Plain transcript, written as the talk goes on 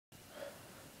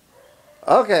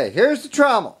Okay, here's the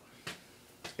trommel.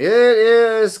 It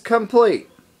is complete.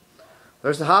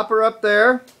 There's the hopper up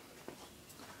there.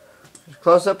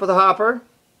 Close up with the hopper.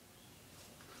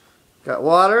 Got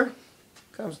water.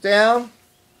 Comes down.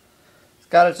 It's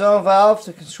got its own valve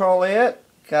to control it.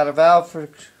 Got a valve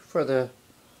for the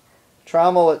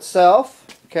trommel itself.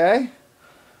 Okay.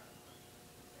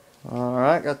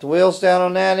 Alright, got the wheels down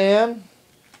on that end.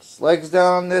 Legs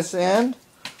down on this end.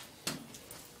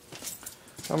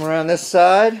 Come around this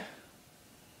side.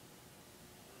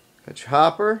 Got your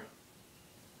hopper.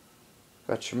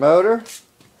 Got your motor.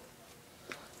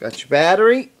 Got your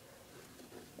battery.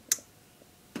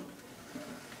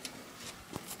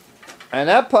 And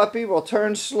that puppy will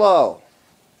turn slow.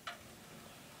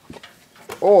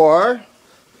 Or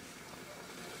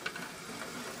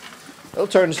it'll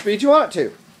turn the speed you want it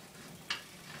to.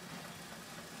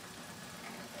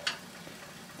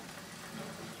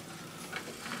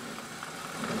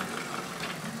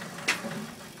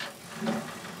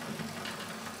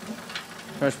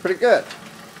 That's pretty good.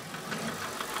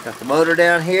 Got the motor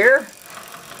down here.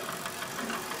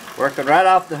 Working right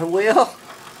off the wheel.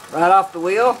 Right off the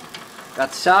wheel. Got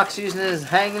the shocks using it as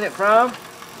hanging it from.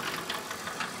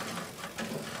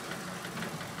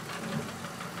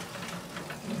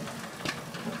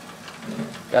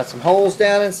 Got some holes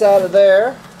down inside of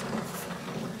there.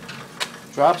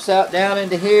 Drops out down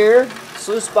into here.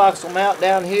 Sluice box will mount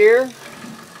down here.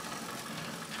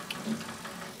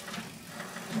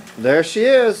 There she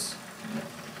is.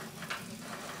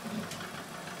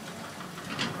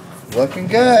 Looking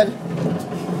good.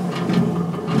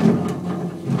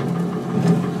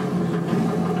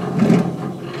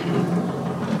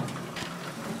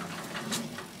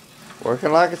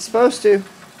 Working like it's supposed to.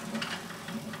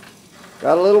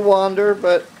 Got a little wander,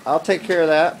 but I'll take care of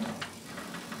that.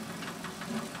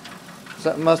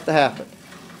 Something must have happened.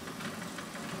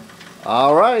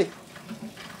 Alright.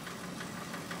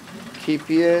 Keep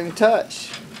you in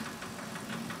touch.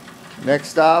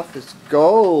 Next off is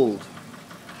gold.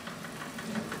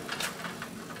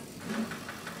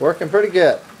 Working pretty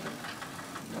good.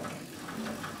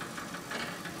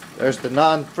 There's the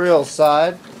non-frill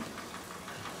side.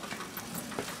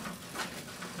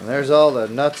 And there's all the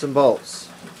nuts and bolts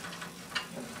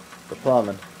for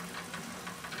plumbing.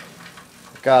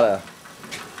 Got a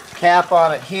cap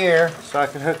on it here so I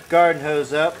can hook the garden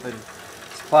hose up and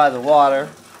supply the water.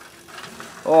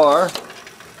 Or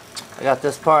I got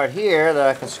this part here that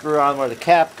I can screw on where the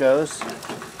cap goes.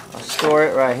 I'll store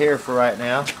it right here for right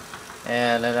now.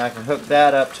 And then I can hook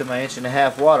that up to my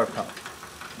 1.5-inch water pump.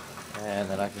 And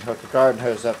then I can hook the garden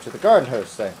hose up to the garden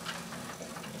hose thing.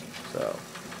 So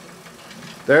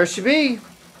there she be.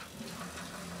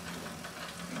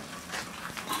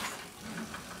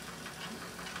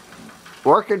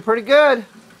 Working pretty good.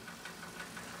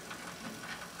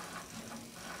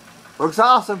 Looks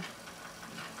awesome.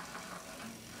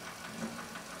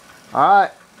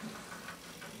 Alright.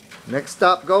 Next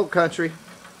stop, Gold Country.